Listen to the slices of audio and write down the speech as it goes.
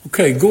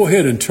Okay, go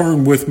ahead and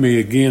turn with me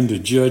again to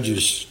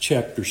Judges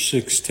chapter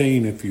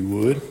 16, if you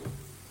would.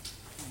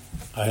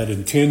 I had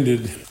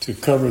intended to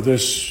cover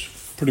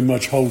this pretty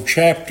much whole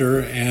chapter,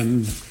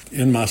 and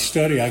in my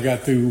study I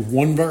got through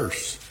one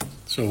verse.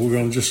 So we're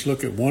going to just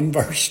look at one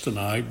verse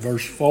tonight,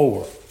 verse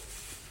 4.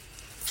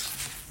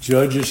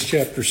 Judges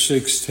chapter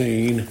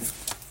 16,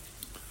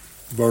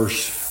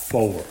 verse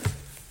 4.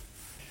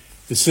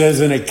 It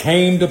says, "And it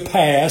came to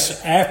pass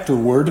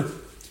afterward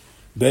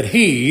that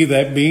he,"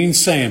 that being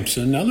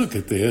Samson, now look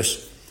at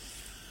this,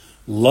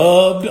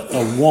 "loved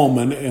a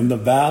woman in the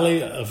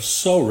valley of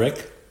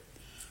Sorek,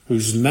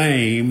 whose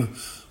name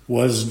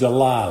was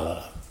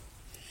Delilah."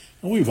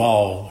 And we've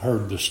all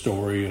heard the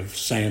story of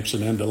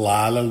Samson and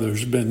Delilah.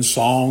 There's been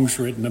songs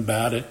written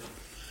about it.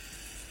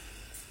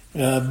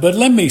 But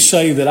let me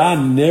say that I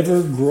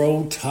never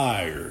grow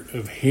tired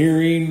of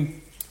hearing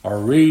or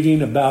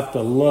reading about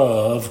the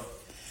love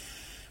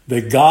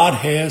that God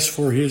has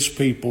for his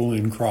people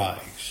in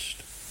Christ.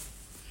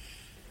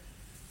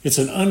 It's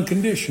an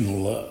unconditional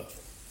love,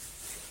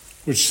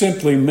 which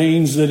simply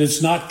means that it's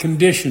not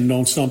conditioned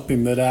on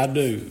something that I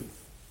do.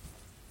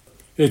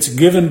 It's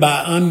given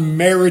by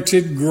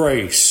unmerited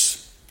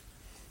grace,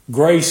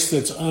 grace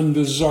that's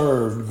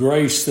undeserved,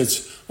 grace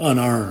that's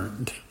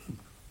unearned.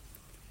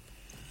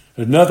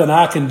 There's nothing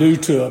I can do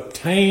to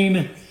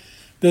obtain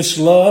this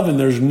love, and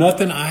there's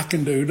nothing I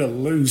can do to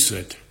lose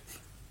it.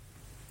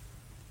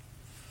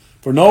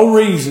 For no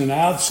reason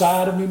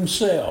outside of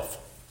himself,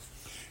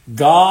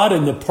 God,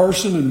 in the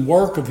person and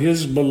work of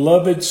his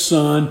beloved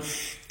Son,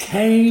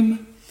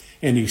 came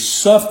and he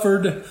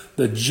suffered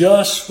the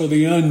just for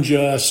the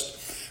unjust,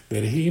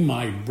 that he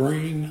might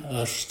bring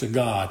us to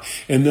God.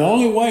 And the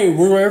only way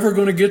we're ever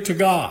going to get to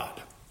God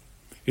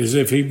is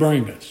if he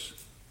brings us.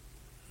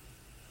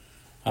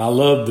 I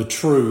love the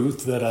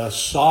truth that a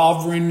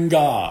sovereign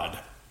God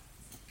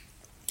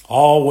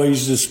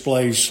always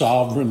displays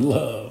sovereign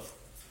love.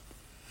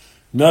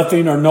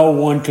 Nothing or no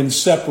one can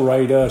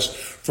separate us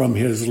from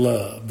his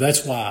love.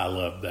 That's why I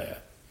love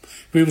that.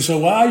 People say,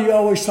 why are you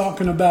always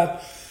talking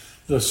about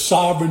the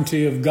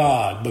sovereignty of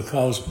God?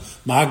 Because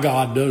my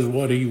God does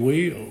what he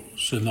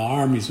wills in the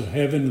armies of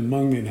heaven,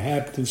 among the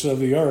inhabitants of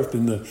the earth,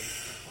 in the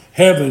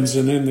heavens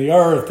and in the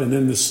earth and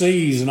in the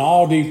seas and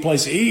all deep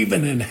places,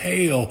 even in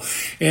hell.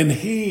 And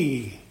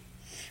he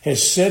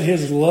has set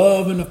his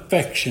love and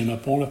affection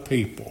upon a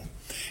people,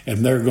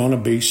 and they're going to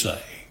be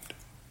saved.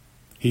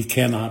 He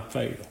cannot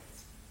fail.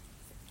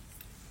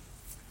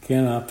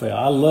 Cannot fail.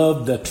 I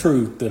love the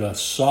truth that a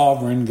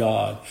sovereign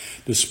God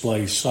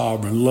displays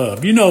sovereign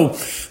love. You know,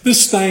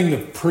 this thing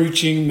of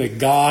preaching that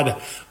God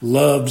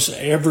loves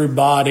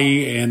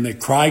everybody and that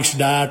Christ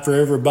died for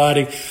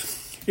everybody,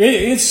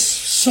 it's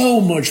so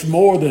much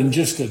more than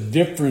just a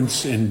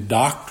difference in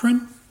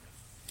doctrine.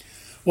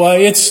 Well,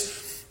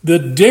 it's the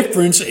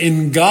difference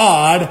in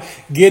God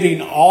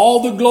getting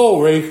all the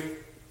glory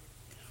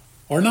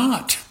or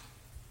not.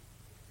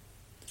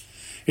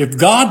 If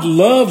God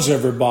loves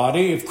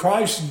everybody, if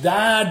Christ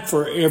died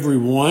for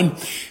everyone,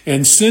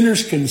 and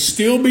sinners can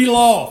still be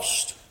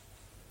lost,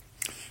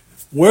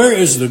 where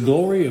is the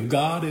glory of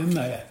God in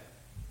that?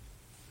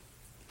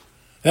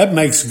 That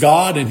makes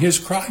God and his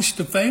Christ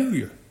a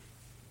failure.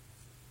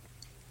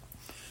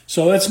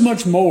 So that's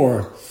much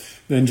more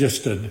than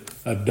just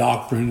a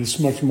doctrine. It's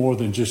much more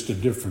than just a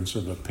difference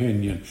of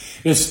opinion.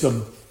 It's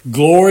the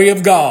glory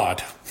of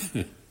God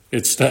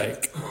at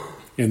stake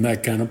in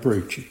that kind of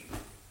preaching.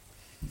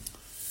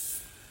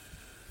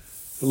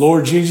 The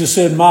Lord Jesus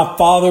said, "My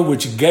Father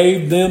which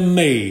gave them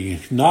me,"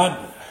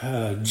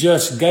 not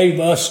just gave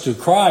us to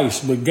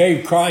Christ, but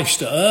gave Christ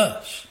to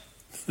us,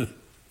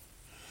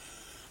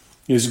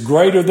 "is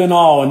greater than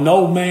all, and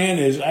no man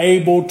is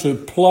able to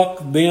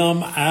pluck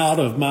them out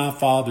of my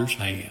Father's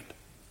hand."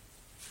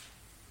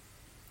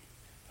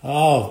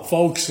 Oh,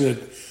 folks that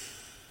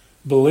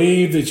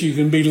believe that you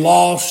can be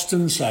lost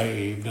and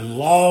saved, and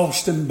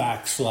lost and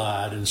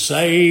backslide, and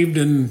saved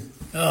and,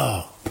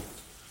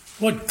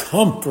 what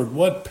comfort,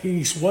 what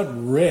peace, what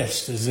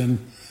rest is in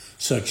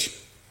such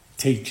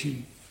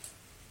teaching.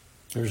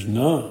 There's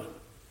none.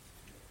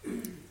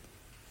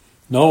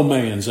 No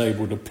man's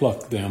able to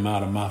pluck them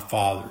out of my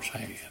Father's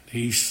hand.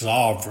 He's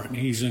sovereign.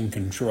 He's in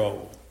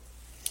control.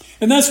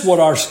 And that's what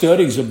our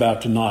study's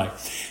about tonight.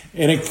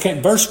 And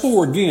verse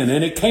 4 again,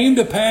 "And it came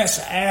to pass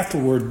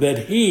afterward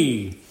that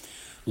he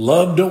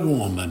loved a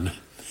woman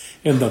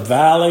in the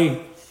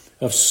valley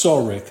of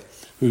Sorek,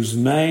 whose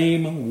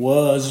name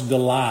was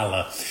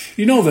Delilah."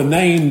 You know, the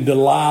name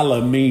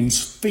Delilah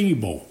means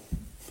feeble.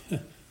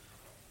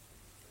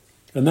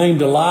 The name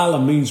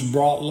Delilah means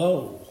brought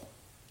low.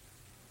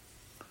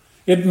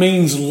 It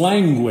means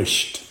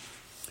languished.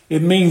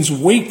 It means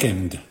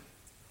weakened.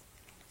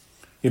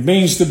 It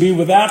means to be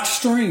without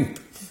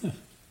strength.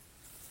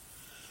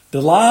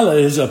 Delilah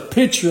is a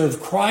picture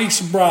of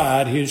Christ's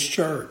bride, his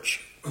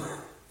church.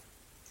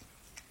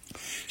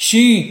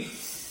 She,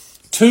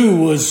 too,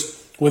 was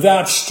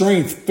without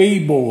strength,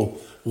 feeble,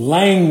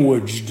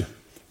 languaged.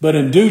 But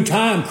in due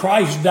time,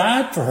 Christ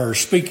died for her,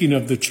 speaking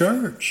of the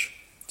church,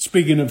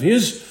 speaking of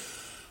his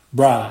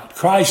bride.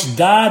 Christ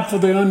died for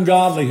the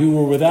ungodly who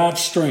were without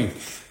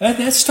strength.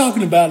 That's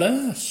talking about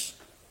us.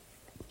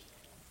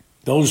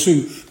 Those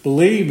who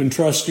believe and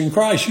trust in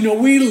Christ. You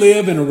know, we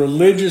live in a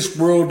religious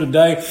world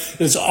today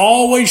that's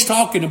always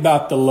talking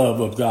about the love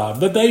of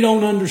God, but they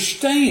don't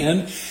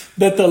understand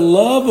that the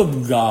love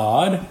of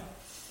God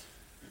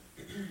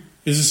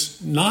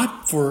is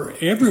not for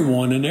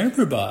everyone and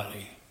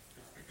everybody.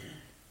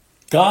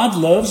 God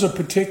loves a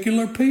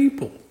particular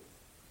people.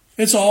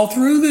 It's all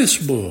through this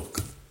book.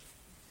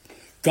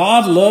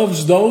 God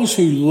loves those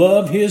who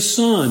love His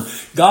Son.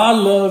 God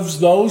loves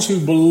those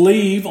who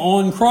believe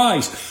on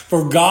Christ.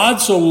 For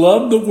God so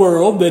loved the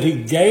world that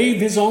He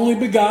gave His only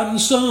begotten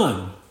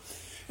Son.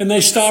 And they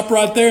stop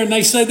right there and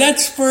they say,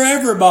 that's for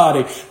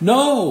everybody.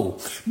 No,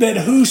 that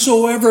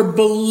whosoever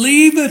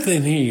believeth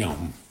in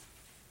Him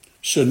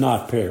should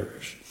not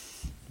perish,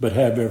 but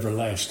have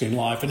everlasting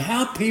life. And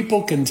how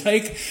people can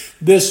take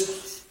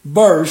this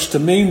verse to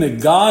mean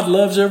that God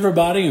loves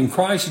everybody and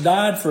Christ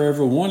died for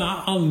everyone,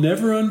 I'll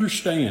never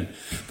understand.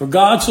 For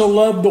God so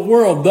loved the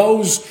world,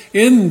 those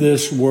in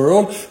this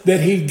world, that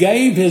He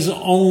gave His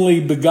only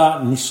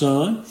begotten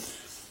Son.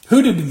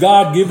 Who did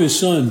God give His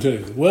Son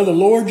to? Well, the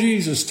Lord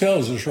Jesus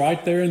tells us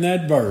right there in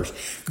that verse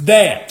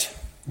that,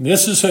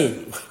 this is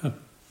who,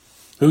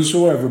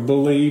 whosoever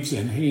believes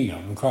in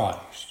Him,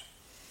 Christ,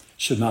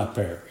 should not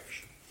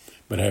perish,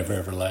 but have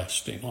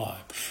everlasting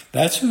life.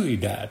 That's who He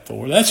died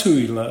for. That's who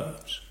He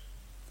loves.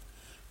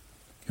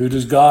 Who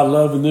does God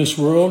love in this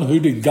world? Who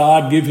did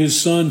God give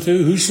His Son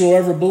to?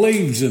 Whosoever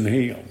believes in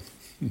Him.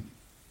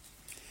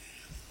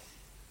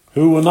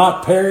 Who will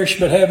not perish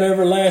but have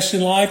everlasting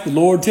life? The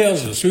Lord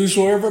tells us,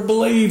 whosoever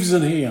believes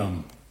in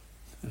Him.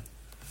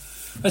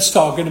 That's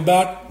talking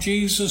about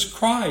Jesus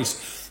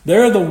Christ.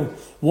 They're the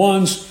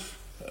ones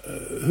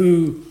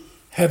who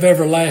have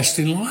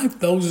everlasting life.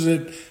 Those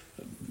that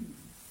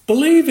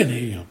believe in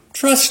Him,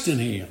 trust in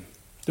Him,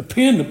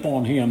 depend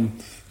upon Him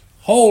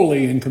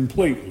wholly and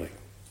completely.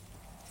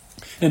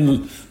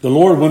 And the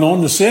Lord went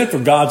on to say, for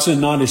God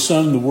sent not His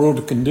Son in the world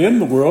to condemn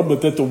the world,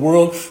 but that the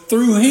world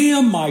through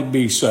Him might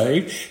be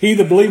saved. He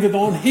that believeth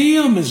on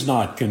Him is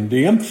not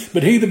condemned,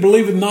 but he that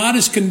believeth not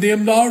is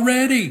condemned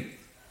already,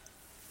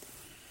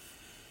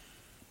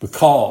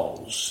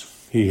 because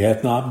he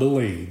hath not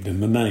believed in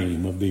the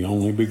name of the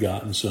only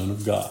begotten Son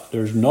of God.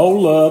 There's no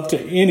love to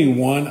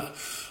anyone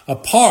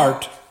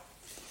apart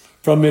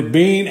from it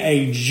being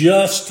a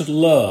just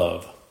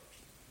love.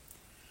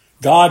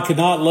 God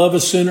cannot love a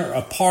sinner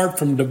apart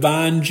from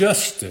divine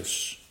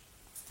justice,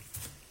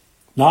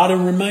 not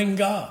and remain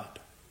God.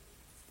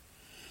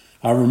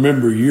 I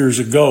remember years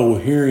ago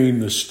hearing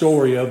the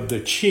story of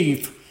the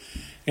chief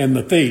and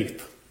the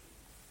thief.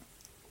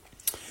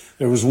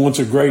 There was once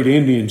a great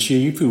Indian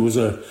chief who was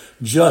a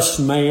just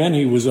man.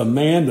 He was a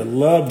man that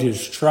loved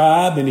his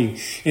tribe, and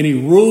he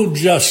ruled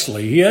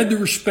justly. He had the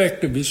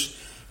respect of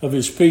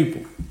his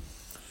people.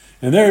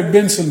 And there had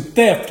been some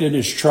theft in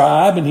his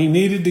tribe, and he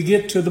needed to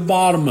get to the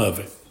bottom of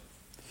it.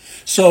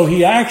 So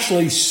he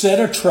actually set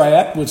a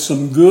trap with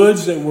some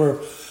goods that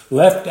were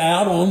left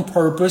out on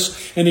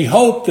purpose, and he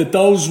hoped that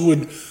those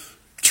would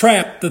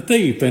trap the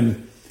thief.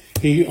 And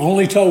he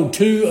only told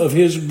 2 of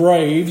his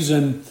braves,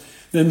 and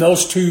then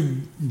those 2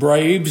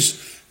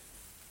 braves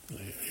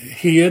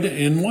hid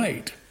and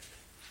waited.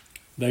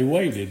 They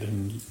waited,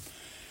 and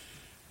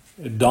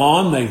at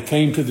dawn, they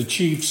came to the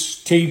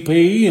chief's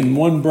teepee, and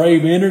one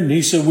brave entered, and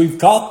he said, "We've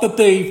caught the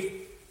thief."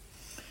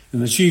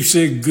 And the chief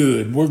said,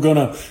 "Good. We're going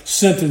to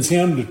sentence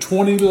him to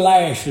 20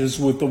 lashes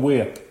with the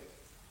whip."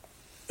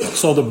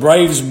 So the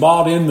braves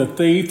brought in the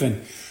thief,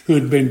 and who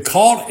had been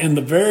caught in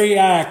the very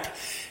act,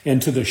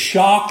 and to the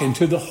shock and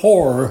to the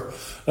horror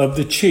of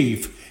the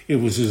chief, it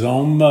was his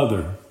own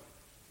mother.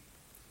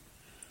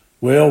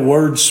 Well,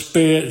 word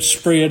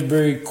spread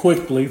very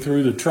quickly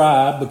through the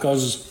tribe,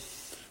 because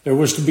there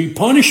was to be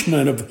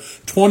punishment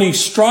of 20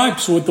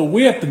 stripes with the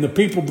whip, and the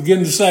people began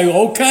to say,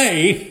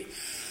 okay,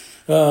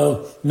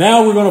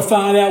 now we're going to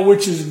find out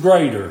which is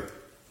greater,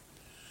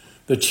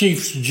 the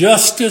chief's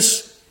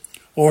justice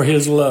or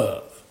his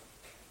love.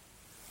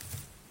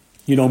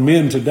 You know,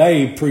 men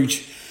today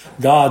preach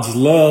God's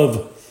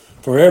love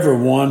for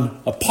everyone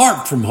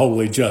apart from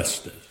holy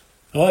justice.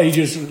 Oh, He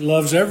just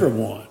loves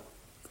everyone.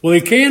 Well,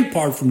 He can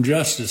part from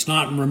justice,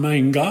 not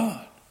remain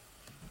God.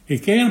 He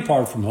can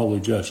part from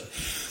holy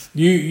justice.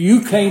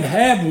 You can't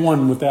have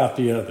one without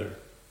the other.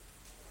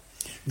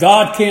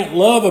 God can't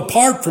love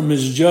apart from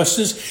His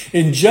justice,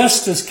 and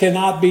justice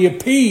cannot be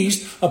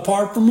appeased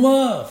apart from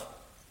love.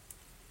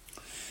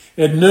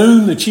 At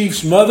noon, the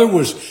chief's mother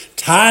was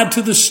tied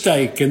to the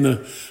stake in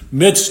the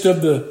midst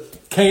of the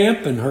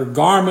camp, and her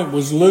garment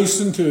was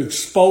loosened to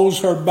expose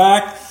her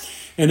back.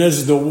 And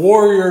as the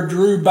warrior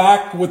drew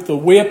back with the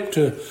whip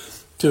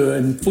to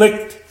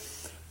inflict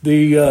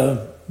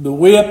the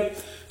whip,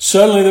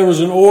 suddenly there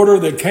was an order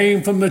that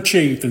came from the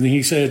chief, and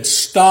he said,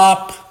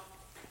 "Stop."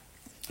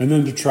 And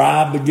then the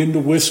tribe began to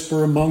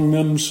whisper among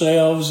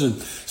themselves and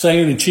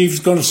saying the chief's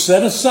going to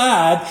set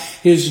aside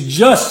his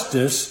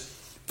justice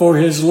for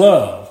his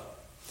love.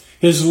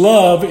 His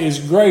love is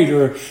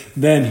greater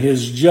than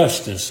his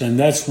justice. And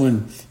that's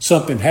when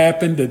something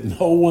happened that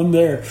no one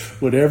there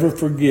would ever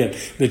forget.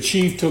 The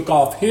chief took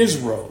off his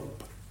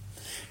robe,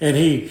 and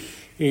he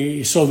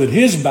so that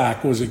his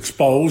back was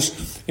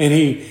exposed, and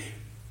he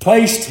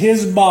placed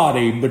his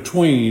body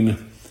between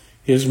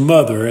his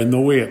mother and the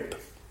whip.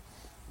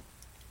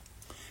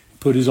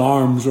 Put his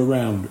arms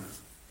around her.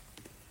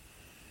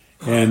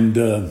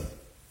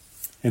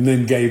 And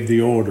then gave the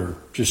order,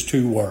 just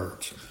 2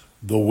 words,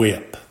 the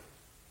whip.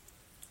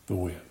 The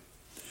whip.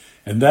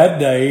 And that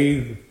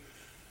day,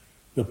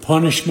 the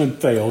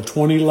punishment fell,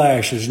 20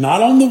 lashes,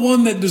 not on the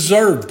one that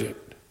deserved it,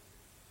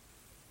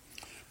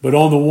 but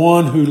on the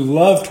one who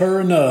loved her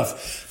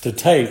enough to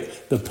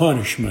take the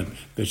punishment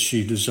that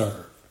she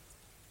deserved.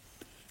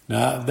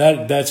 Now,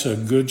 that's a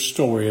good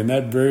story, and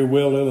that very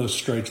well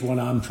illustrates what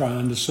I'm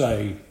trying to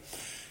say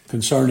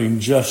concerning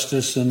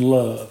justice and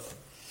love.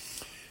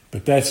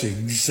 But that's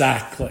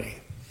exactly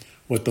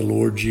what the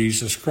Lord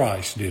Jesus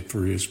Christ did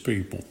for his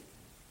people,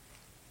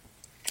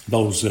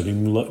 those that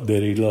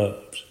he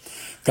loves.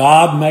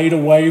 God made a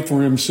way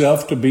for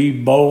himself to be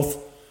both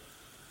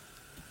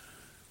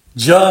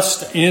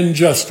just and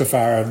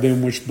justifier of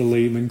them which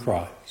believe in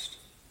Christ.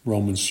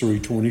 Romans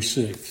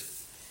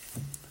 3:26.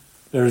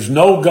 There is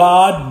no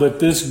God but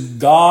this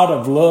God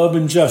of love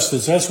and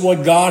justice. That's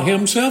what God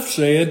himself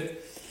said.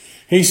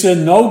 He said,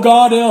 no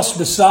God else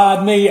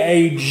beside me,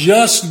 a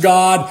just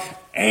God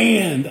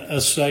and a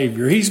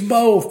Savior. He's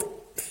both.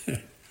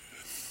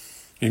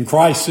 And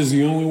Christ is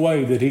the only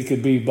way that he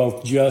could be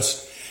both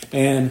just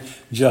and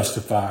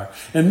justifier.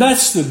 And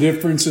that's the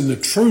difference in the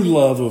true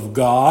love of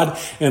God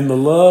and the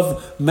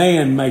love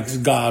man makes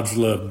God's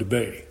love to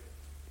be.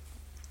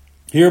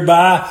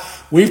 Hereby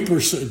we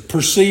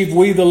perceive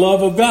we the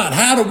love of God.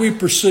 How do we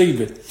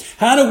perceive it?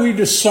 How do we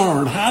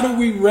discern? How do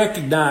we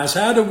recognize?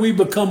 How do we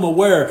become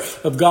aware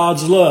of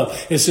God's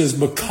love? It says,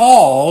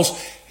 because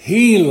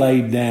he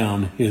laid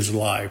down his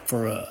life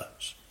for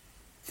us.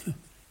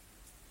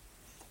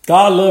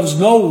 God loves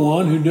no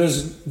one who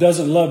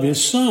doesn't love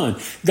his Son.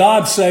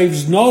 God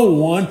saves no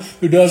one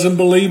who doesn't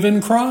believe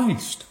in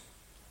Christ.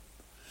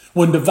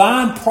 When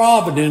divine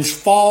providence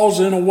falls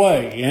in a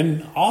way,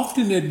 and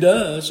often it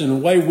does, in a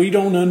way we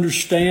don't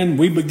understand,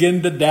 we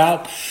begin to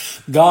doubt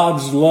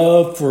God's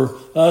love for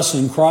us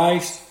in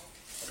Christ.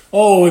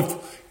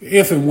 Oh,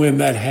 if and when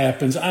that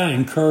happens, I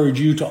encourage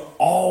you to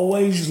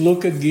always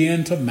look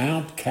again to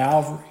Mount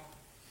Calvary.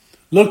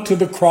 Look to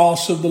the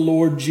cross of the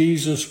Lord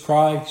Jesus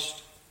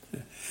Christ.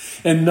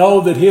 And know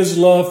that his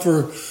love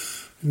for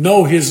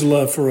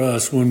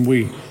us when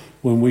we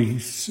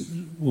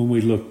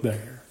look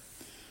there.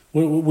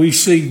 We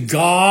see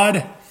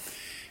God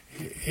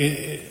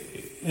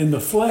in the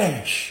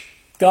flesh,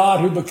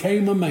 God who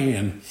became a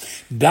man,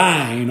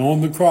 dying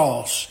on the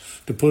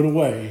cross to put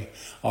away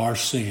our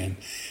sin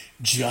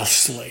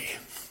justly.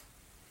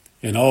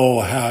 And oh,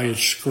 how it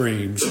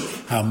screams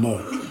how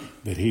much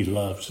that he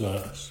loves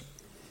us.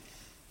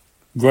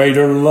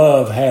 Greater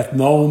love hath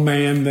no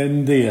man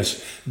than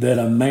this, that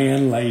a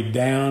man lay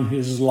down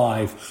his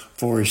life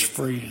for his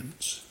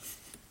friends.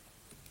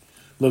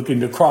 Looking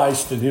to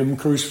Christ and him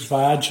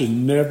crucified,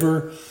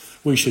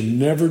 we should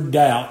never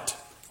doubt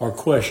or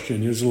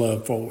question his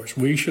love for us.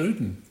 We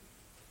shouldn't.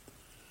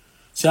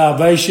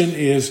 Salvation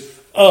is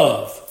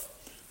of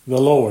the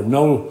Lord.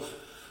 No,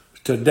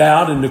 to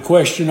doubt and to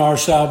question our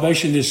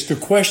salvation is to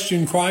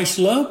question Christ's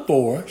love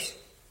for us.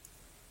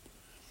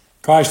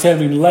 Christ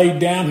having laid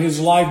down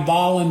his life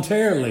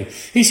voluntarily.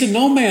 He said,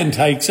 no man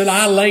takes it,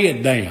 I lay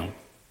it down.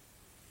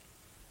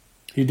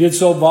 He did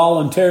so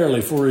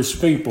voluntarily for his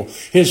people,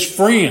 his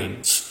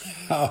friends.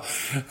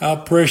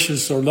 How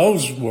precious are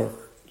those words.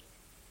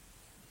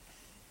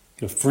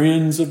 The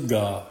friends of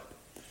God.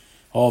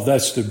 Oh,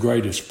 that's the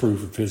greatest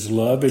proof of his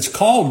love. It's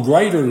called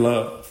greater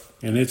love,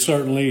 and it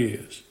certainly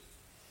is.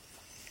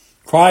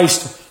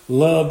 Christ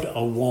loved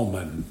a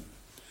woman.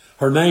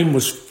 Her name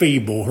was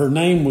feeble. Her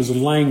name was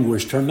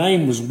languished. Her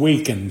name was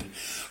weakened.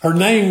 Her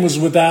name was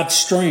without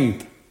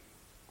strength.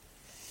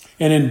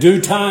 And in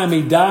due time,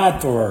 he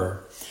died for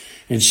her.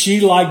 And she,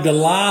 like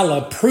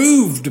Delilah,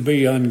 proved to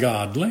be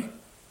ungodly.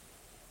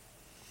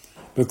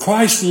 But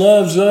Christ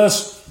loves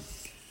us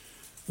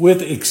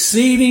with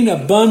exceeding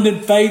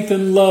abundant faith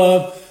and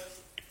love.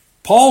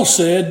 Paul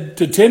said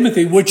to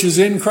Timothy, which is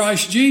in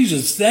Christ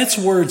Jesus. That's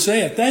where it's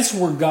at. That's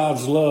where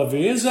God's love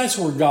is. That's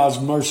where God's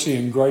mercy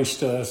and grace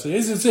to us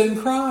is. It's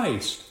in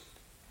Christ.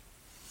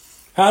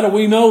 How do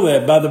we know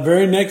that? By the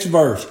very next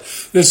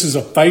verse. This is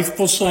a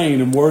faithful saying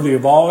and worthy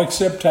of all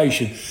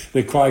acceptation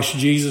that Christ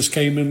Jesus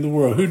came into the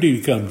world. Who did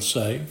he come to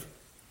save?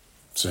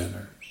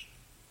 Sinners.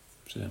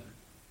 Sinners.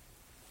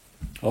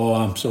 Oh,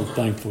 I'm so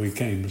thankful he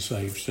came to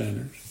save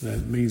sinners.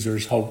 That means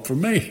there's hope for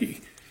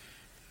me.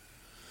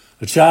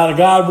 A child of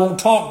God won't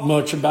talk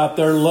much about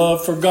their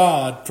love for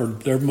God, for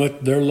their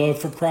love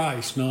for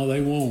Christ. No,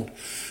 they won't.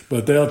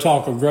 But they'll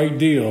talk a great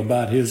deal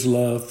about his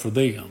love for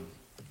them.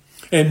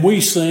 And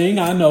we sing,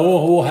 I know,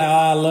 oh, how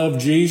I love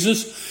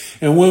Jesus.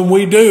 And when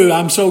we do,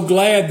 I'm so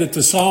glad that the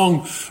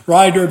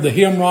songwriter, the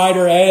hymn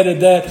writer added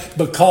that,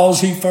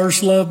 because he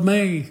first loved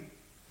me.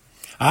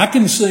 I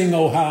can sing,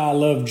 oh, how I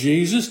love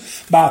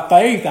Jesus. By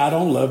faith, I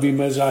don't love him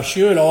as I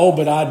should. Oh,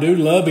 but I do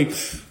love him.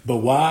 But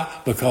why?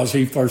 Because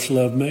he first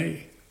loved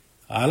me.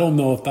 I don't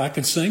know if I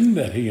could sing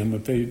that hymn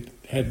if he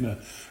hadn't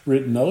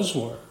written those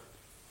words.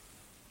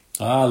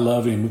 I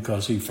love him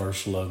because he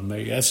first loved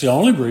me. That's the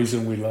only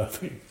reason we love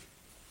him.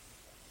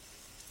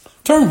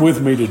 Turn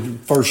with me to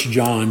 1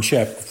 John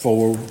chapter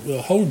 4.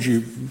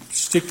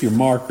 Stick your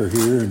marker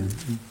here and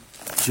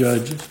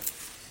Judges.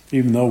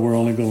 Even though we're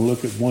only going to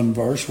look at one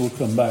verse, we'll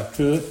come back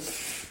to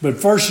it.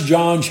 But 1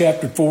 John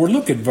chapter 4,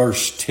 look at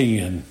verse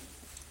 10.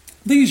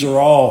 These are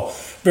all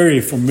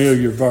very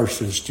familiar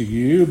verses to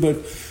you, but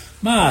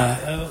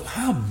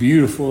how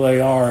beautiful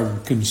they are,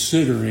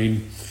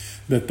 considering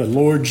that the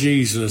Lord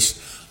Jesus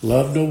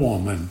loved a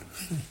woman.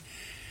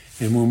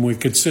 And when we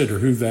consider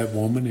who that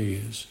woman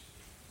is.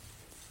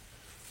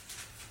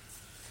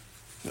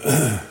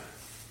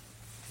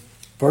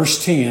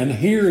 Verse 10,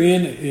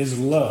 herein is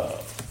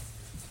love.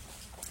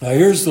 Now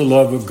here's the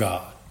love of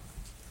God.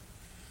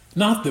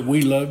 Not that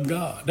we love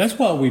God. That's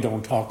why we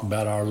don't talk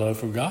about our love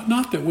for God.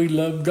 Not that we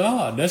love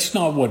God. That's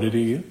not what it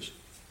is.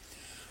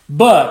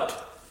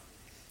 But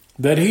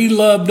that he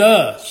loved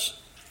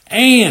us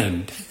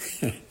and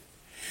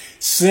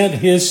sent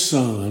his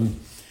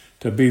Son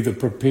to be the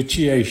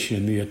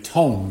propitiation, the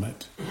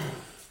atonement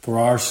for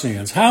our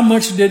sins. How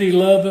much did he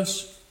love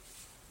us?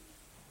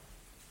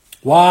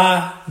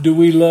 Why do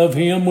we love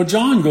him? Well,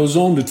 John goes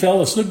on to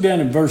tell us, look down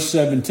in verse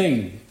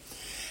 17.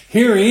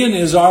 Herein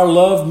is our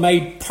love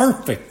made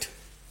perfect.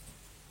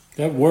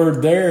 That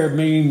word there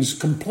means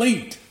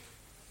complete,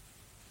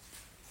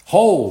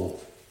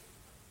 whole,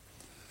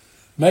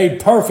 made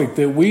perfect,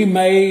 that we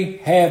may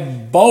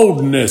have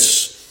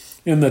boldness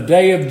in the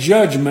day of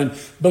judgment,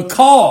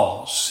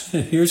 because,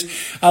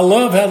 I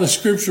love how the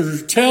scripture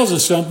tells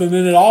us something,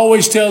 and it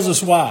always tells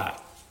us why.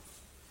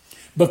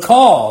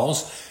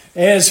 Because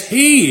as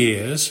he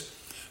is,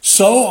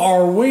 so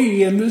are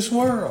we in this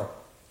world.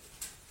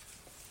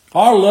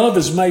 Our love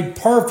is made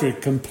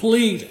perfect,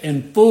 complete,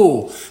 and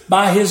full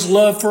by his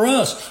love for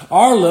us.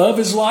 Our love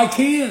is like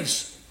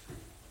his.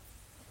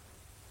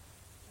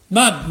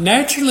 Not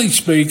naturally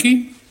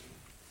speaking,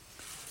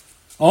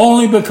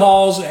 only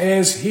because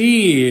as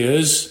he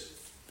is,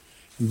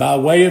 by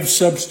way of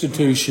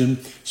substitution,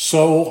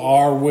 so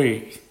are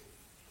we.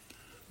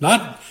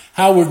 Not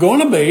how we're going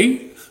to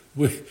be.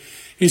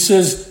 He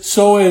says,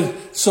 so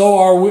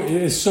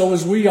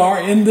as we are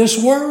in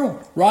this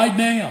world right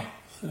now.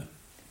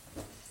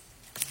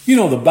 You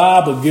know, the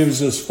Bible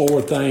gives us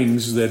 4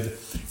 things that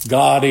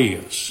God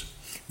is.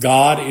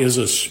 God is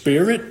a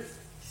spirit.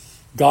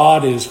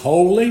 God is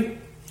holy.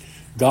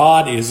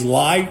 God is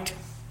light.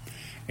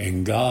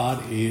 And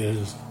God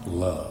is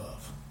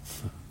love.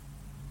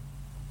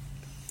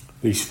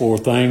 These 4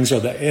 things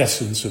are the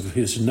essence of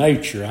his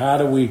nature. How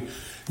do we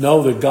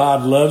know that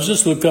God loves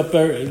us? Look up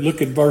there,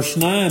 look at verse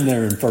 9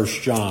 there in 1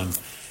 John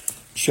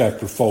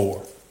chapter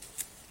 4.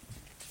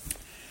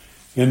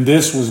 In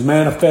this was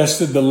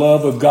manifested the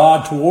love of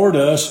God toward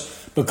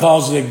us,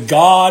 because that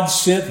God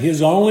sent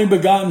his only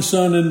begotten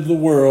Son into the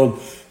world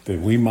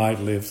that we might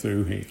live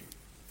through him.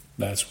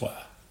 That's why.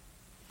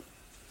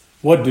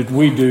 What did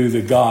we do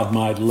that God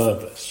might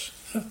love us?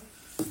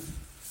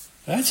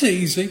 That's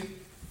easy.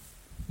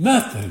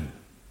 Nothing.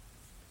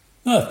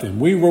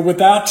 We were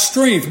without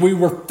strength. We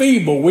were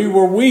feeble. We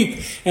were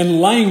weak and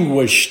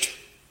languished.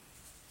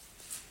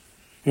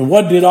 And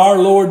what did our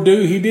Lord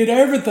do? He did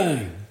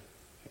everything.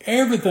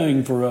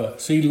 Everything for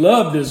us. He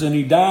loved us and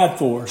he died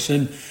for us.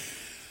 And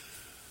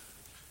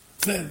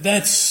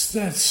that's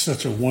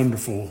such a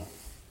wonderful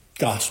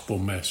gospel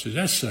message.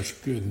 That's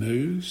such good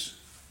news.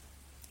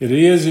 It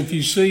is if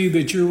you see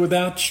that you're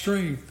without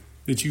strength,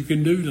 that you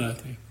can do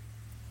nothing.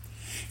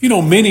 You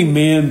know, many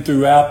men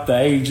throughout the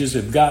ages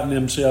have gotten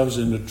themselves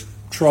into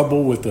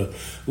trouble with the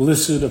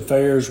illicit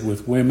affairs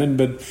with women,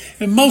 but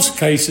in most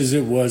cases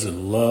it wasn't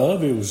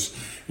love.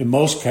 In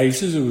most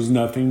cases it was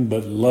nothing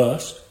but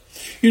lust.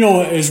 You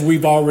know, as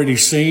we've already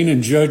seen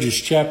in Judges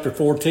chapter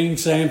 14,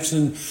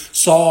 Samson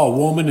saw a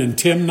woman in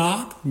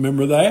Timnath.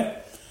 Remember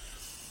that?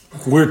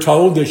 We're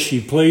told that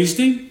she pleased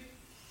him.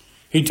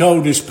 He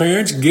told his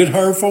parents, get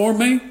her for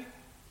me.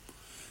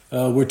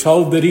 We're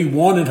told that he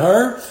wanted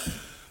her,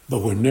 but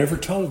we're never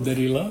told that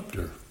he loved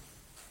her.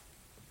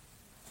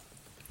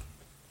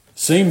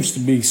 Seems to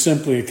be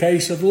simply a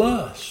case of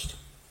lust.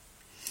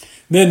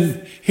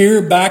 Then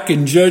here back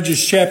in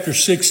Judges chapter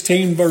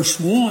 16, verse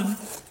 1,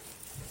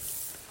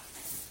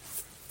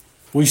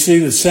 we see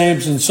that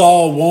Samson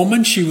saw a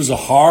woman. She was a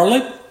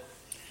harlot.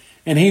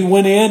 And he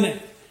went in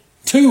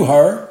to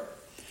her.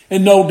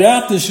 And no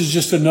doubt this is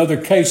just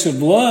another case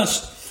of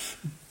lust.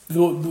 The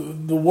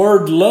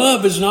word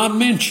love is not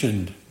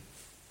mentioned.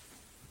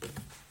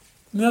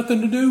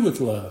 Nothing to do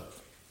with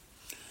love.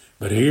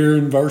 But here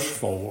in verse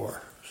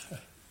 4,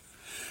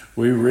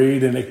 we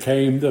read, and it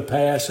came to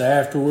pass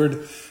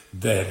afterward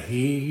that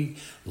he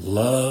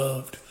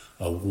loved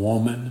a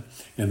woman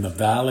in the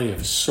valley of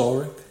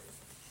Sorek.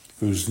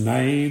 whose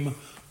name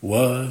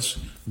was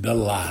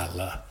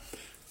Delilah,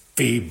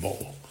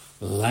 feeble,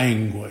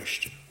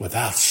 languished,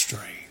 without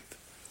strength,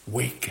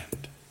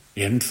 weakened,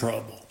 in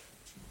trouble.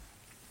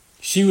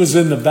 She was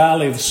in the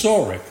valley of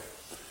Sorek.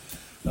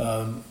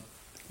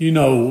 You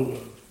know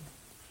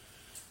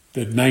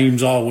that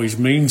names always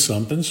mean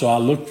something, so I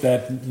looked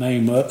that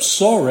name up.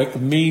 Sorek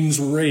means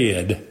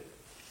red.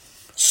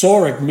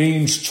 Sorek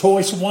means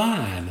choice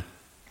wine.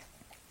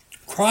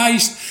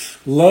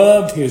 Christ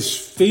loved his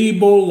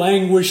feeble,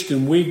 languished,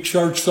 and weak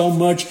church so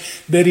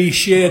much that he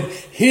shed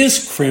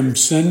his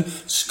crimson,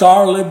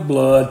 scarlet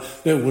blood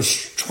that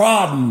was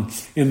trodden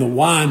in the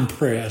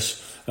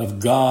winepress of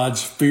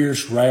God's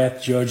fierce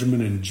wrath,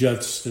 judgment, and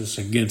justice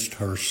against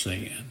her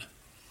sin.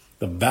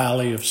 The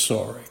valley of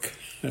Sorek.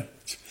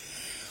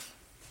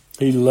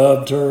 He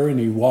loved her and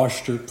he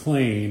washed her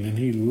clean, and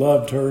he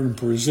loved her and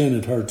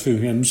presented her to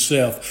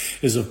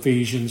himself, as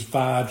Ephesians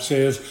 5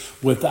 says,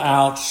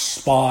 without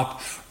spot,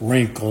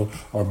 wrinkle,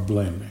 or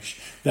blemish.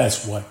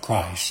 That's what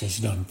Christ has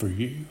done for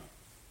you.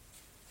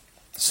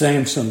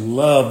 Samson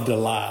loved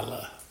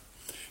Delilah,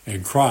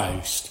 and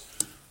Christ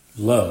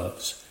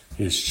loves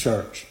his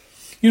church.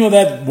 You know,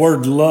 that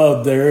word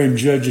love there in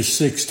Judges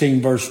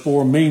 16 verse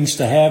 4 means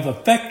to have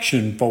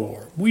affection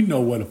for. We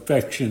know what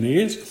affection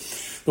is.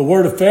 The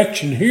word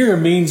affection here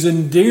means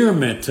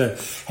endearment, to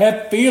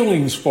have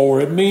feelings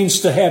for. It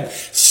means to have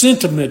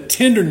sentiment,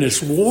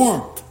 tenderness,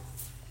 warmth,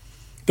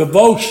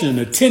 devotion,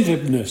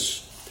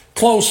 attentiveness,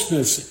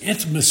 closeness,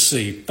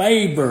 intimacy,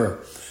 favor,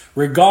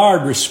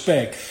 regard,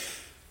 respect.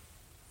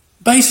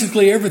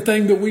 Basically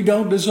everything that we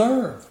don't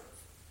deserve.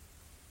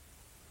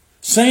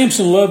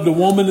 Samson loved a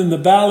woman in the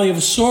valley of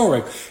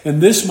Sorek, and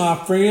this, my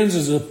friends,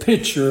 is a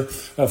picture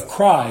of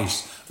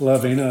Christ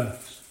loving us.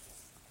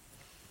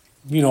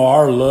 You know,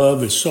 our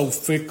love is so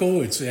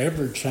fickle, it's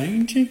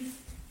ever-changing.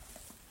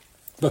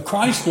 But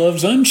Christ's love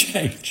is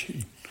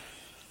unchanging.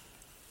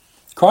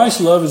 Christ's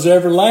love is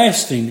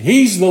everlasting.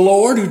 He's the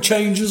Lord who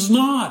changes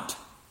not.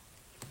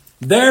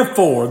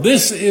 Therefore,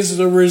 this is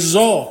the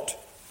result.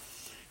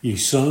 Ye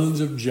sons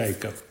of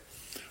Jacob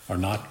are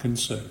not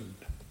consumed.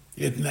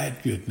 Isn't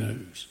that good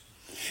news?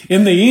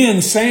 In the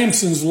end,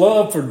 Samson's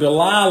love for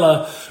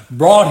Delilah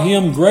brought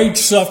him great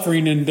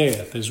suffering and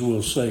death, as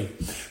we'll see.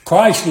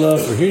 Christ's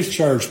love for his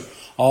church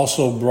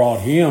also brought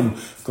him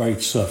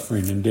great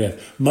suffering and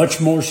death, much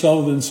more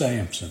so than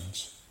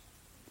Samson's.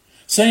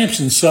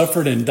 Samson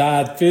suffered and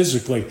died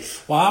physically,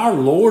 while our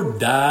Lord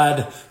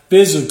died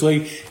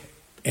physically,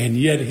 and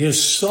yet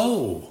his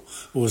soul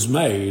was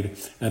made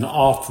an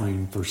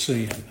offering for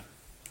sin.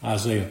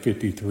 Isaiah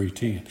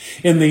 53:10.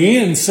 In the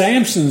end,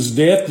 Samson's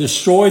death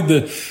destroyed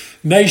the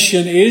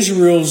nation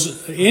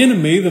Israel's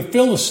enemy, the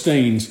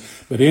Philistines.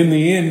 But in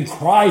the end,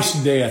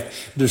 Christ's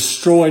death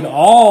destroyed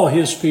all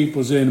his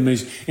people's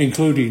enemies,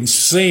 including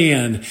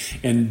sin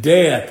and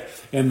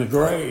death and the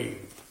grave.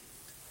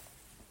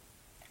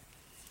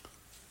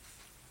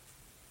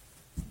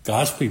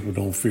 God's people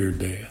don't fear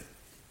death.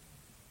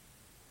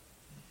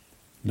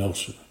 No,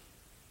 sir.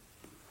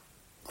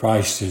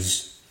 Christ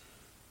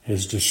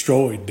has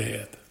destroyed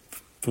death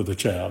for the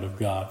child of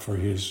God, for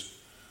his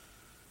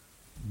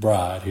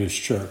bride, his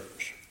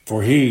church.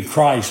 For he,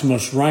 Christ,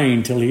 must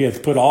reign till he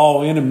hath put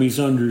all enemies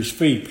under his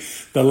feet.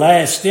 The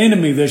last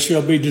enemy that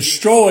shall be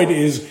destroyed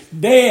is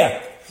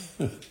death.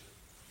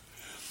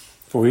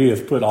 For he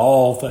hath put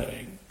all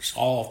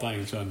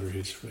things under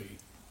his feet.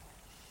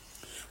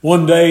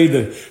 One day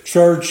the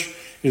church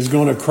is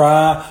going to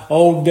cry,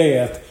 "O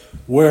death,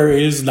 where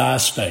is thy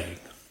sting?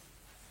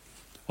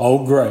 O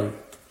grave,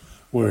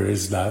 where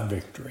is thy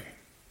victory?"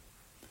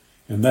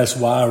 And that's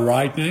why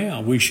right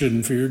now we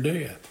shouldn't fear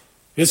death.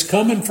 It's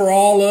coming for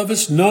all of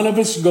us. None of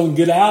us are going to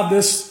get out of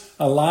this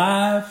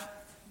alive.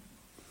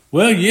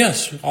 Well,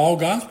 yes, all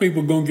God's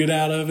people are going to get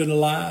out of it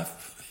alive.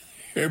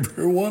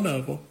 Every one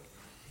of them.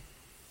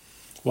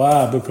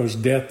 Why? Because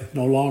death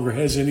no longer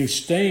has any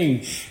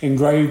sting, and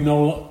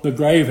the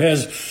grave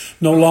has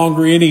no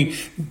longer any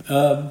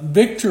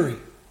victory.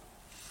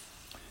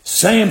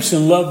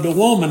 Samson loved a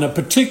woman, a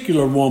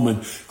particular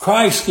woman.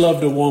 Christ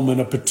loved a woman,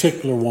 a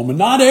particular woman.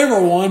 Not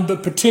everyone,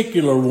 but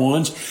particular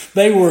ones.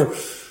 They were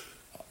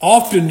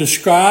often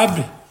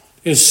described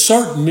as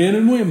certain men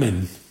and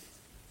women.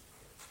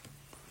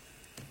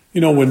 You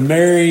know, when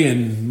Mary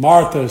and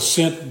Martha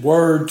sent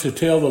word to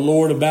tell the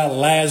Lord about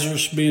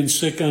Lazarus being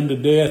sick unto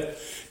death,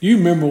 do you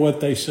remember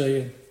what they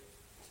said?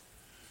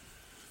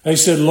 They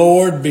said,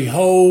 "Lord,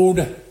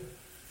 behold,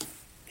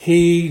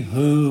 he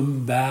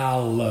whom thou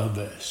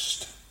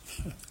lovest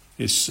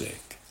is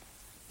sick."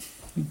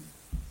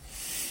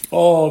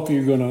 Oh, if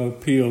you're going to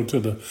appeal to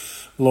the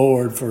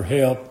Lord for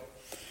help,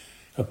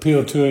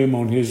 appeal to him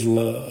on his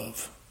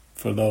love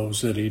for those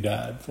that he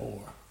died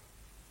for.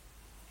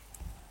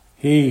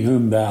 He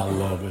whom thou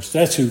lovest.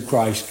 That's who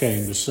Christ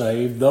came to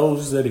save.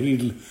 Those that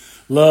he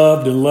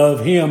loved and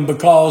love him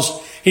because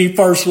he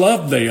first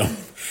loved them.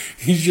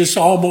 You just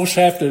almost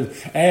have to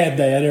add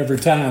that every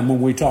time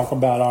when we talk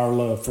about our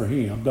love for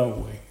him,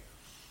 don't we?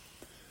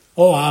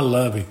 Oh, I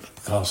love him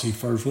because he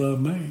first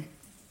loved me.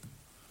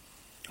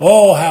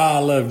 Oh, how I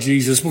love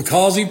Jesus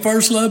because he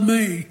first loved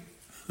me.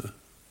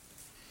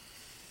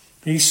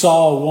 He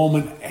saw a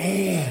woman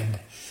and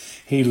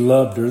he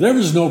loved her. There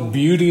was no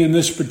beauty in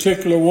this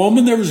particular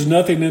woman. There was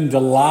nothing in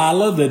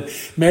Delilah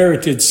that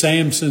merited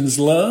Samson's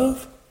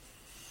love.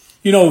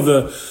 You know,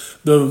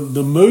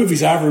 the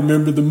movies, I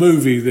remember the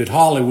movie that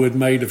Hollywood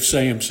made of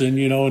Samson,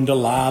 and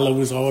Delilah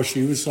was,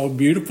 she was so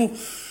beautiful.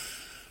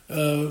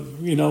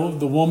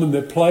 The woman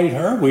that played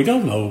her, we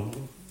don't know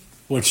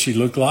what she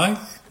looked like.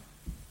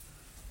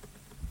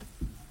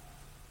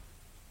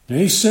 And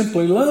he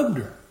simply loved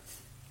her.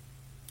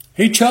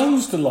 He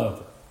chose to love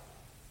her.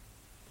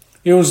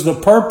 It was the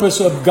purpose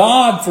of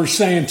God for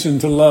Samson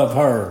to love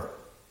her.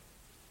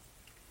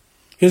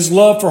 His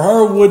love for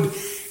her would,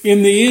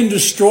 in the end,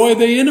 destroy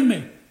the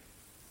enemy.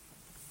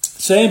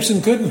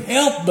 Samson couldn't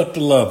help but to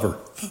love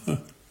her.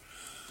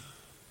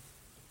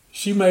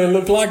 She may have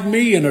looked like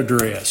me in a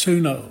dress. Who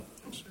knows?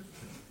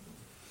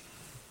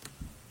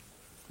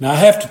 Now I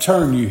have to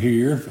turn you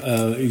here.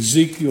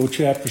 Ezekiel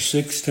chapter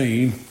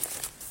 16.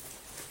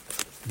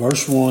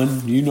 Verse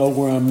 1, you know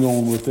where I'm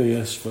going with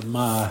this, but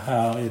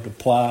how it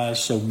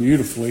applies so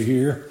beautifully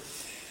here.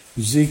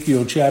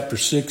 Ezekiel chapter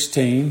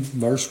 16,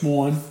 verse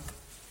 1.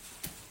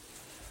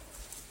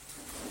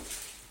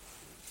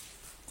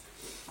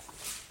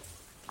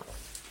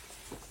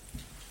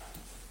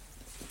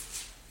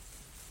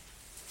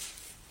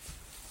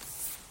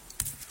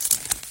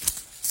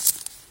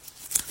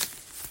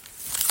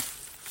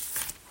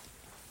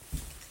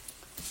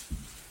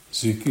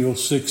 Ezekiel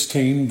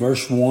 16,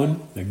 verse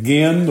 1.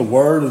 Again, the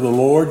word of the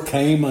Lord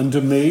came unto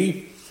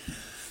me,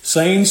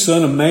 saying,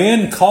 Son of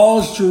man,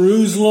 cause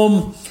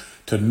Jerusalem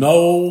to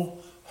know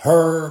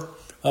her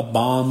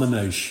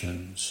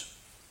abominations.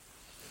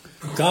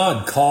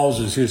 God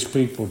causes his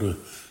people to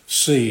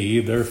see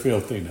their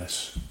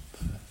filthiness.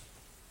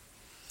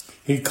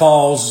 He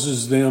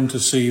causes them to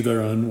see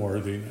their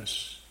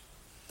unworthiness.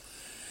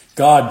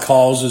 God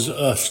causes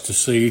us to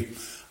see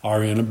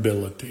our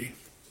inability.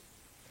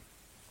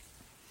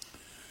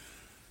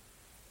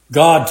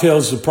 God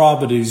tells the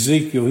prophet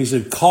Ezekiel, he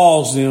said,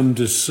 cause them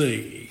to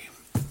see.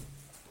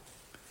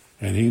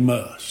 And he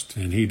must,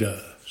 and he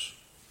does.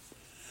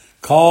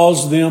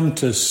 Cause them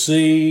to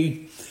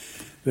see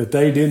that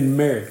they didn't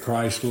merit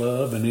Christ's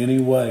love in any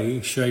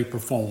way, shape, or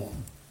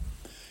form.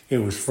 It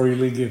was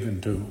freely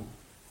given to them.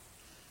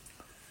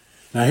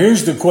 Now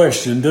here's the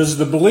question. Does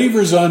the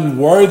believer's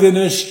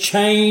unworthiness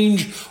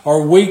change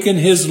or weaken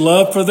his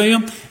love for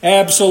them?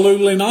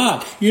 Absolutely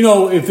not.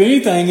 If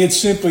anything, it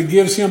simply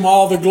gives him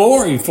all the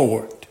glory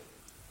for it.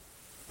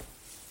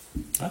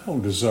 I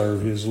don't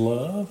deserve his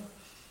love,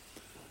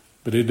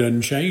 but it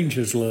doesn't change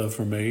his love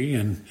for me,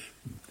 and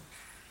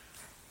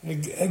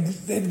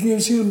it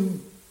gives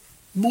him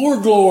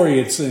more glory,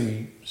 it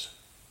seems.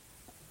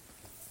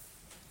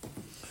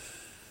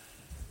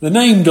 The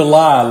name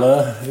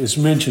Delilah is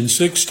mentioned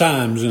 6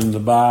 times in the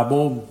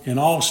Bible, and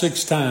all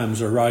 6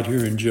 times are right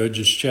here in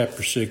Judges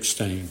chapter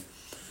 16.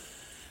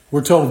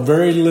 We're told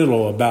very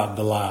little about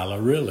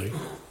Delilah, really.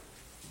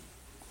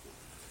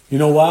 You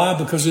know why?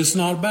 Because it's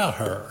not about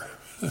her.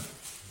 The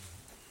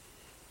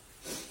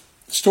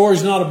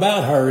story's not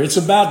about her. It's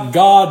about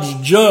God's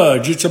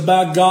judge. It's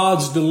about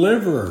God's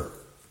deliverer.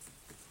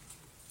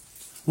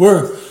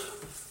 We're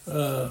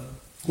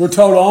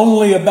told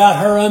only about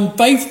her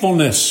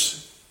unfaithfulness.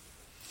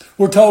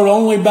 We're told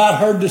only about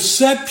her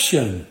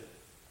deception.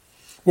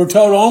 We're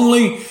told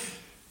only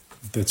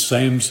that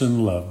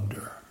Samson loved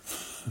her.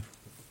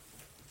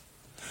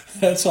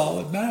 That's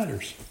all that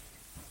matters.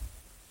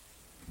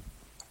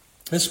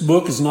 This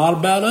book is not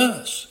about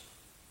us.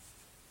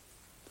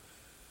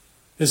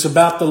 It's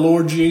about the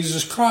Lord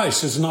Jesus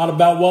Christ. It's not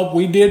about what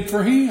we did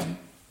for him.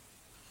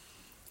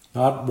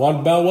 Not what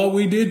about what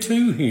we did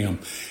to him.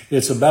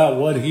 It's about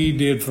what he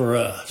did for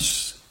us.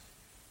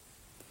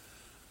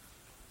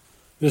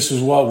 This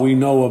is what we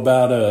know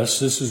about us.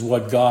 This is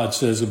what God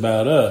says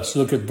about us.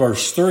 Look at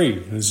verse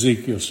 3,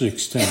 Ezekiel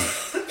 16.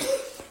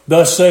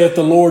 Thus saith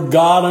the Lord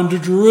God unto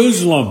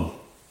Jerusalem,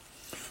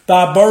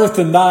 Thy birth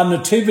and thy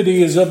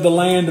nativity is of the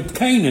land of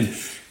Canaan.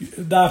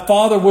 Thy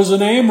father was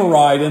an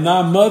Amorite and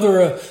thy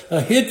mother a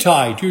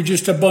Hittite. You're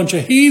just a bunch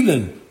of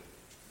heathen.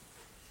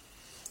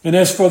 And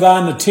as for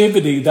thy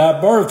nativity,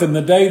 thy birth, and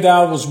the day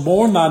thou was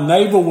born, thy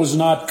navel was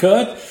not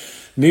cut,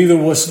 neither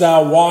wast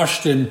thou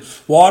washed in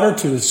water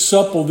to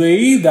supple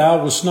thee.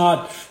 Thou wast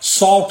not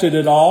salted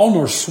at all,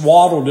 nor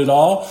swaddled at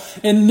all.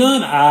 And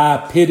none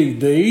eye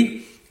pitied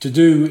thee to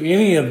do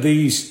any of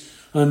these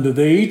unto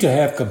thee, to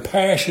have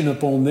compassion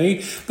upon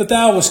thee. But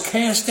thou wast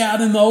cast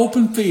out in the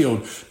open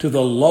field to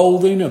the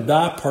loathing of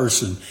thy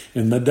person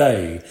in the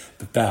day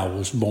that thou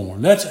wast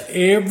born. That's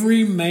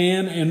every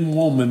man and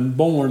woman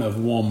born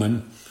of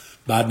woman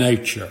by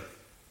nature.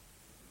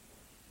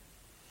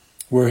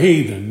 We're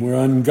heathen. We're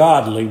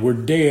ungodly. We're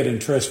dead in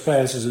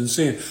trespasses and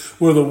sin.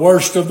 We're the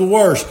worst of the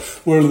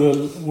worst. We're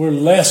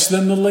less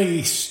than the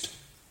least.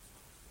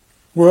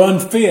 We're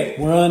unfit.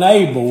 We're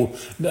unable.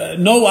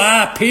 No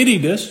eye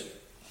pitied us.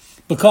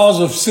 Because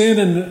of sin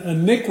and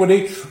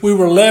iniquity, we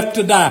were left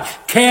to die,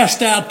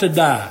 cast out to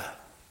die.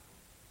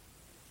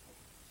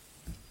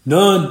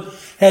 None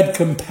had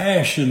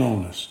compassion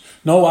on us.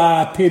 No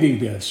eye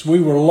pitied us.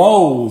 We were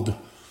loathed.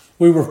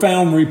 We were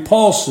found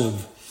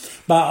repulsive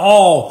by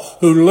all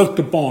who looked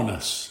upon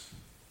us.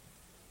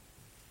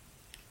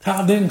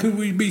 How then could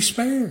we be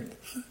spared?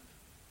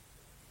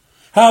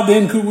 How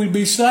then could we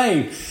be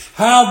saved?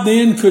 How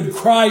then could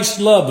Christ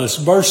love us?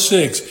 Verse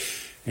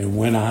 6, and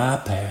when I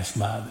passed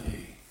by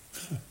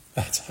thee.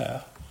 That's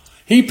how.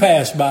 He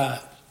passed by.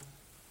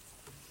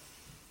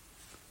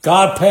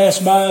 God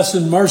passed by us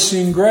in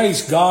mercy and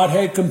grace. God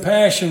had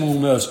compassion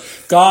on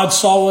us. God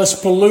saw us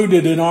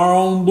polluted in our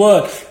own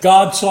blood.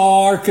 God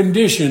saw our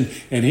condition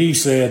and He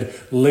said,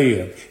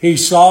 live. He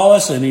saw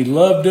us and He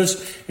loved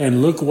us,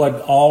 and look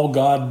what all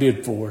God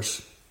did for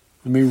us.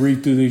 Let me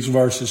read through these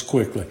verses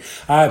quickly.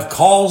 I have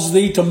caused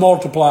thee to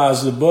multiply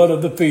as the bud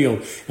of the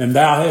field, and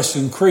thou hast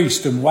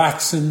increased and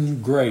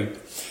waxen great.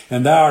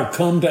 And thou art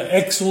come to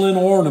excellent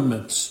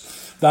ornaments.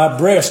 Thy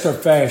breasts are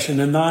fashioned,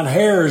 and thine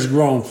hair is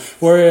grown,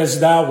 whereas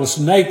thou wast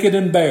naked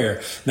and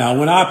bare. Now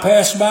when I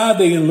passed by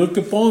thee and looked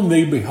upon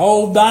thee,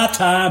 behold, thy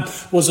time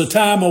was a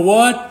time of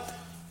what?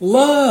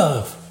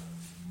 Love.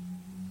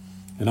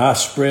 And I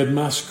spread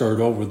my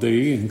skirt over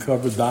thee and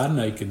covered thy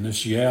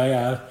nakedness.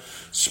 Yea,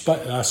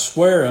 I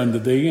swear unto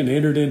thee and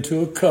entered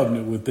into a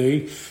covenant with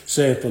thee,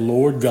 saith the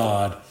Lord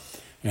God,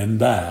 and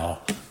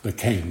thou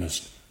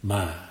becamest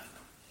mine.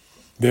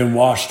 Then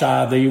washed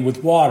I thee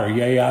with water,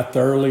 yea, I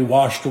thoroughly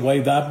washed away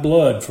thy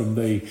blood from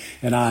thee,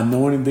 and I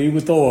anointed thee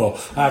with oil.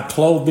 I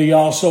clothed thee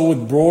also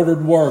with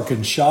broidered work,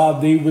 and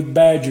shod thee with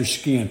badger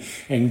skin,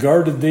 and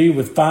girded thee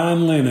with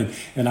fine linen,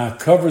 and I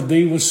covered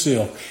thee with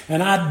silk.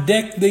 And I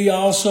decked thee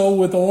also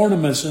with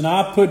ornaments, and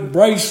I put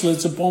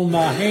bracelets upon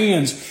thy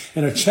hands,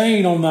 and a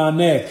chain on thy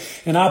neck,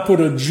 and I put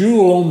a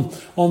jewel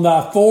on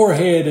thy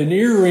forehead, and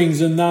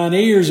earrings in thine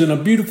ears, and a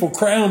beautiful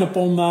crown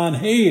upon thine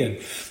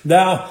head.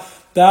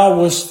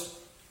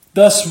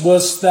 Thus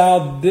wast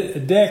thou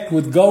decked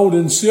with gold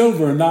and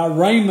silver, and thy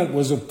raiment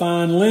was of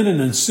fine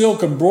linen and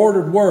silk and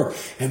broidered work.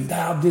 And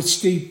thou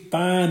didst eat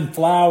fine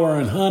flour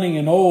and honey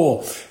and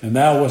oil, and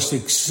thou wast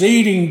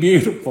exceeding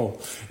beautiful,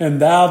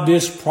 and thou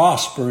didst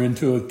prosper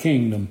into a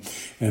kingdom.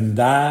 And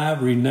thy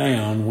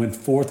renown went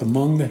forth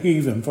among the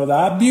heathen for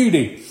thy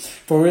beauty,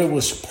 for it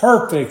was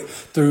perfect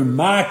through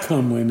my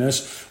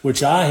comeliness,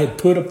 which I had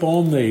put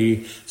upon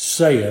thee,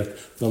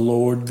 saith the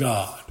Lord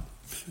God.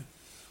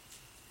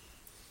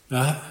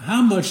 Now,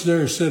 how much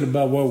there is said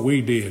about what we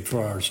did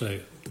for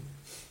ourselves?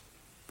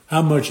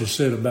 How much is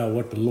said about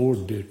what the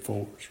Lord did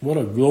for us? What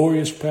a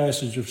glorious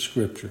passage of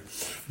Scripture.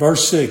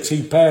 Verse 6,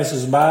 He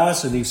passes by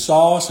us and He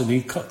saw us and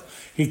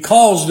He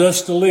caused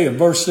us to live.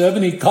 Verse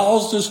 7, He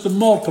caused us to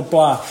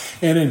multiply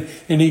and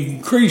He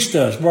increased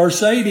us.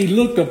 Verse 8, He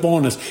looked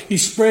upon us. He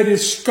spread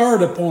His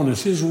skirt upon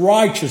us, His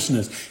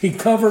righteousness. He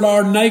covered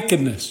our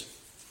nakedness.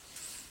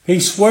 He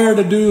swore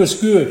to do us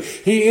good.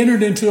 He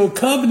entered into a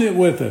covenant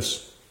with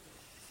us.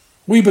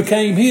 We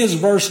became His.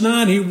 Verse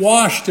 9, He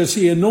washed us.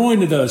 He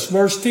anointed us.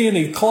 Verse 10,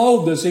 He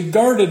clothed us. He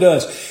girded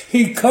us.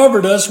 He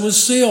covered us with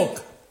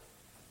silk.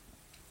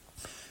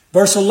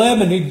 Verse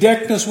 11, He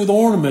decked us with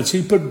ornaments.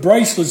 He put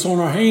bracelets on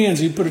our hands.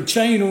 He put a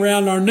chain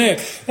around our neck.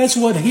 That's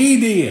what He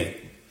did.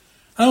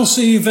 I don't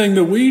see anything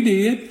that we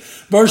did.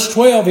 Verse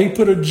 12, He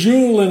put a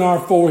jewel in our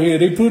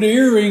forehead. He put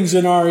earrings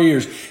in our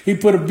ears. He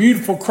put a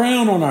beautiful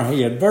crown on our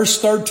head.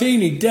 Verse 13,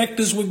 He decked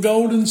us with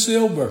gold and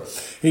silver.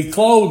 He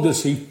clothed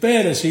us. He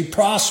fed us. He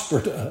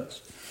prospered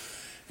us.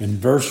 In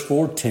verse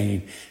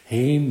 14,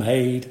 He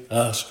made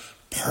us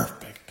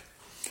perfect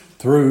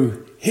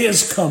through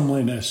His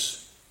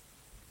comeliness.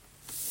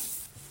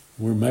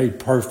 We're made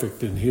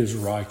perfect in His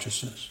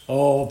righteousness.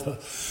 Oh, the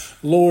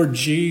Lord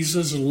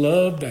Jesus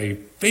loved a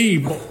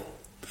feeble,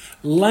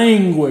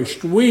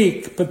 languished,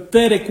 weak,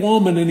 pathetic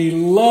woman, and He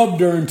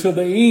loved her until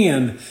the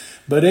end.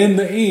 But in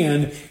the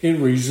end, it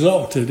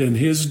resulted in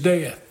His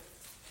death.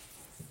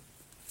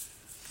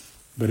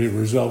 But it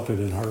resulted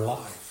in her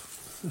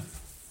life.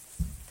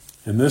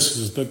 And this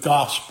is the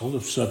gospel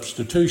of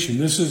substitution.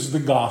 This is the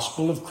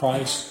gospel of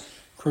Christ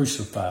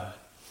crucified.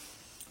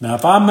 Now,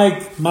 if I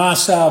make my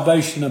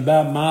salvation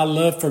about my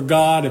love for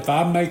God, if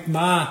I make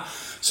my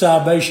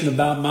salvation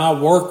about my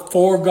work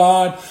for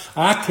God,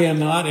 I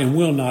cannot and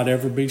will not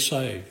ever be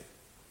saved.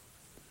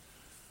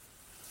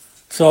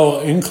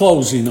 So, in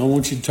closing, I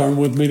want you to turn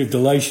with me to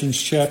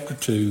Galatians chapter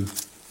 2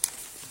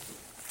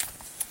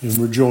 and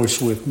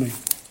rejoice with me.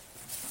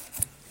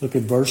 Look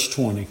at verse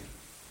 20,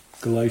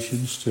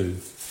 Galatians 2.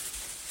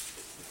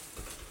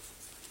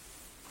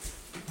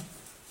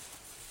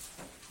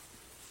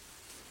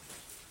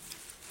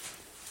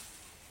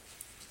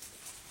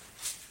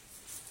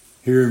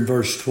 Here in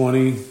verse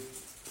 20,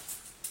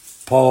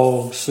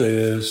 Paul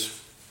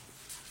says,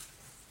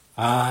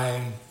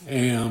 I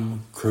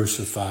am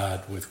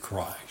crucified with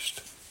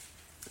Christ.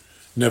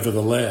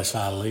 Nevertheless,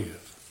 I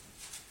live.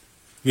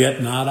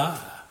 Yet not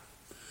I,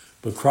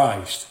 but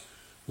Christ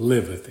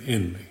liveth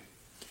in me.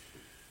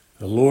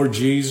 The Lord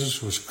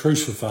Jesus was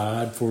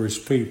crucified for His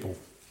people,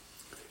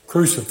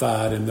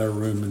 crucified in their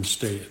room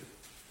instead.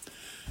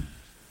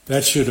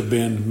 That should have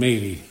been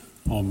me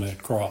on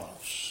that cross.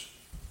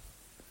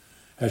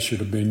 That should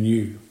have been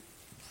you.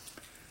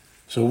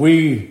 So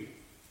we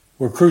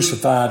were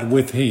crucified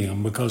with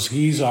him because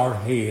he's our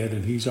head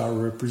and he's our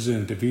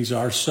representative. He's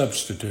our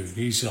substitute.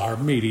 He's our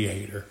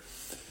mediator.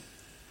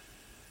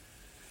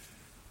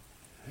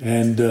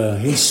 And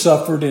he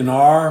suffered in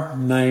our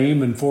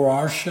name and for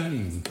our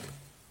shame.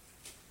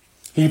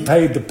 He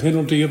paid the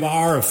penalty of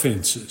our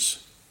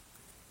offenses.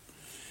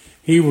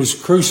 He was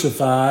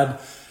crucified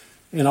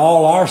and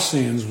all our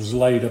sins was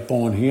laid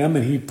upon him,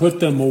 and he put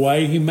them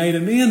away. He made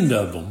an end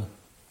of them.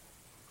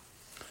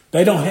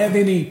 They don't have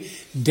any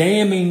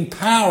damning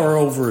power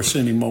over us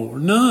anymore.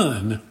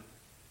 None.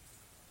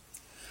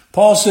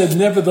 Paul said,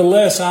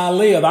 nevertheless, I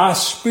live. I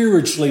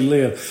spiritually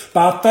live.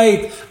 By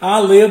faith, I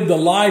live the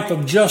life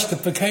of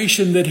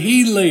justification that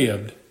he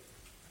lived.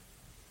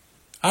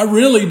 I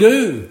really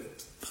do.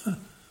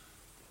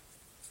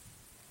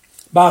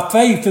 By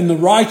faith in the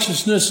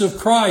righteousness of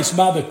Christ,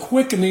 by the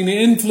quickening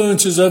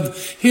influences of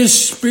his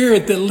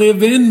Spirit that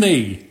live in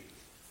me.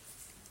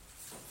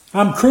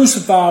 I'm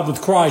crucified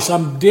with Christ.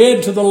 I'm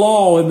dead to the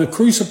law, and the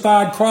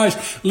crucified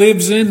Christ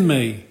lives in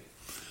me.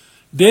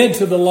 Dead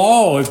to the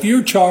law. If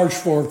you're charged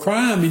for a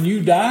crime and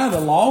you die,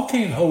 the law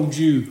can't hold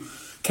you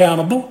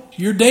accountable.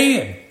 You're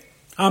dead.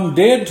 I'm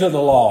dead to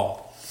the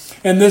law.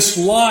 And this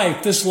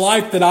life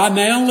that I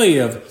now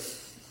live,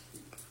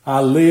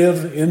 I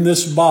live in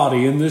this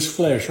body, in this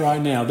flesh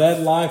right now. That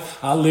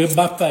life, I live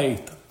by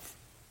faith.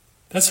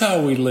 That's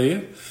how we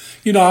live.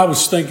 You know, I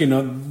was thinking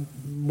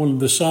of one of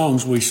the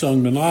songs we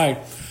sung tonight.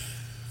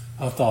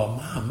 I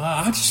thought,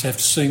 I just have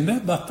to sing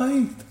that by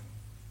faith.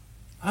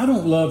 I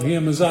don't love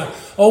him how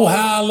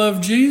I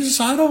love Jesus.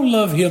 I don't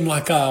love him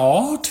like I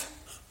ought.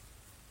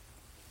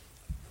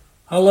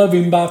 I love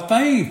him by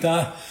faith.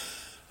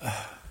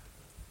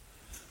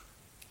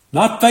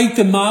 Not faith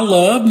in my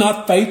love,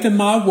 not faith in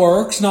my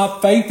works,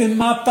 not faith in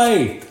my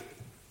faith.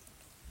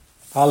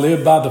 I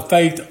live by the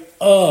faith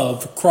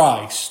of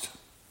Christ.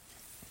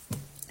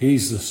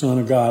 He's the Son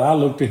of God. I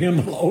look to him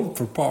alone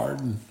for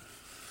pardon.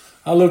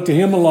 I look to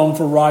him alone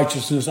for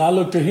righteousness. I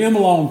look to him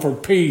alone for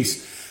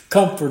peace,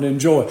 comfort, and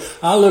joy.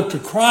 I look to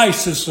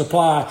Christ to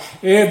supply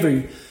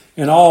every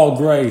and all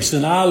grace.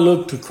 And I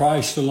look to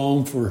Christ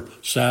alone for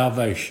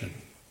salvation.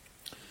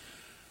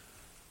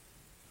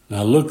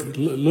 Now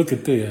look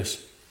at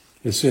this.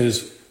 It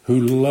says, who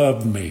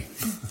loved me.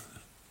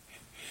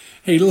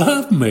 He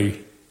loved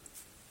me.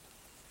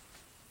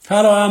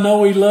 How do I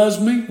know he loves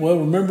me? Well,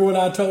 remember what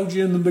I told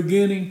you in the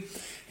beginning?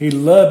 He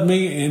loved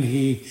me and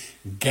he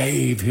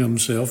gave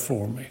himself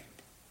for me.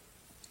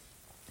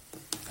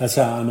 That's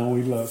how I know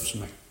he loves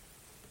me.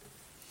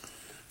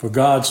 For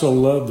God so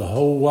loved the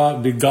whole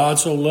wide... Did God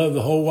so love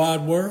the whole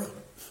wide world?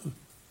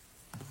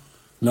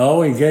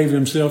 No, he gave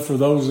himself for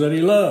those that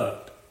he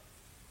loved.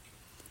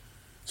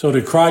 So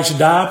did Christ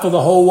die for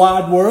the whole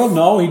wide world?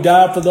 No, he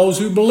died for those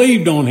who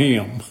believed on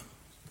him.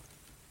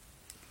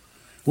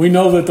 We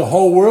know that the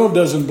whole world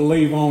doesn't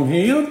believe on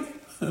him.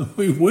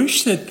 We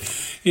wish that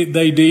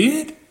they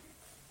did.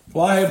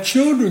 Well, I have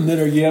children that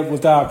are yet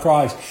without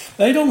Christ.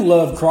 They don't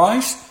love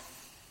Christ.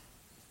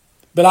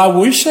 But I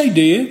wish they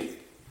did.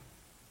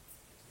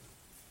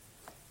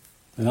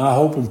 And I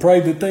hope and pray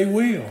that they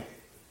will.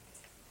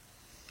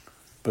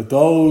 But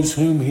those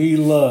whom he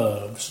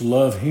loves,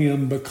 love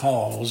him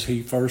because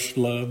he first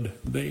loved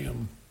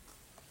them.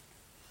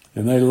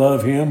 And they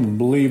love him and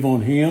believe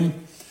on him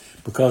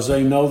because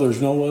they know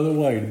there's no other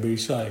way to be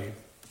saved.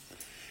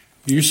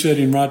 You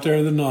sitting right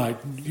there tonight,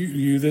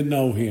 you that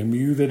know him,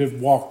 you that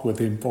have walked with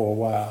him for a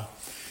while,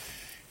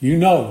 you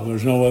know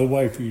there's no other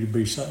way for you to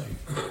be saved.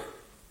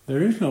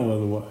 There is no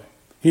other way.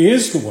 He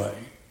is the way.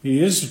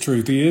 He is the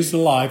truth. He is the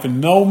life. And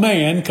no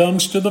man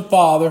comes to the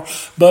Father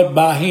but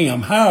by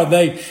him. How do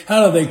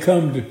they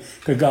come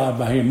to God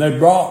by him? They're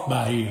brought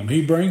by him.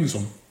 He brings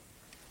them.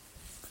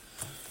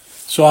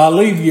 So I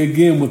leave you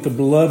again with the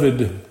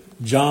beloved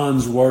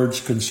John's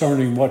words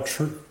concerning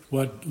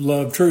what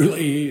love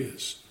truly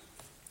is.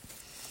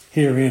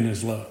 Herein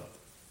is love.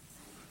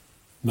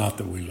 Not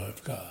that we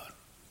love God,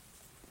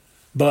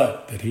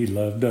 but that he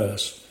loved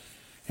us.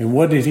 And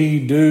what did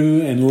he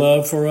do and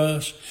love for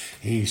us?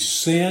 He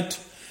sent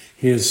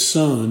his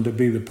Son to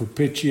be the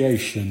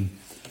propitiation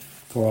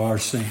for our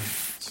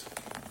sins.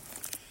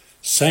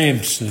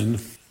 Samson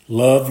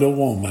loved a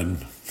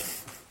woman.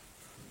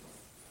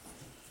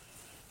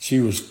 She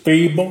was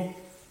feeble,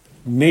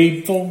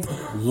 needful,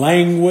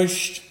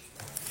 languished.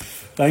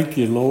 Thank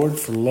you, Lord,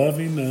 for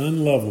loving the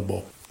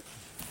unlovable.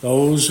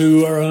 Those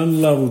who are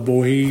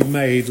unlovable, he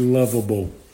made lovable.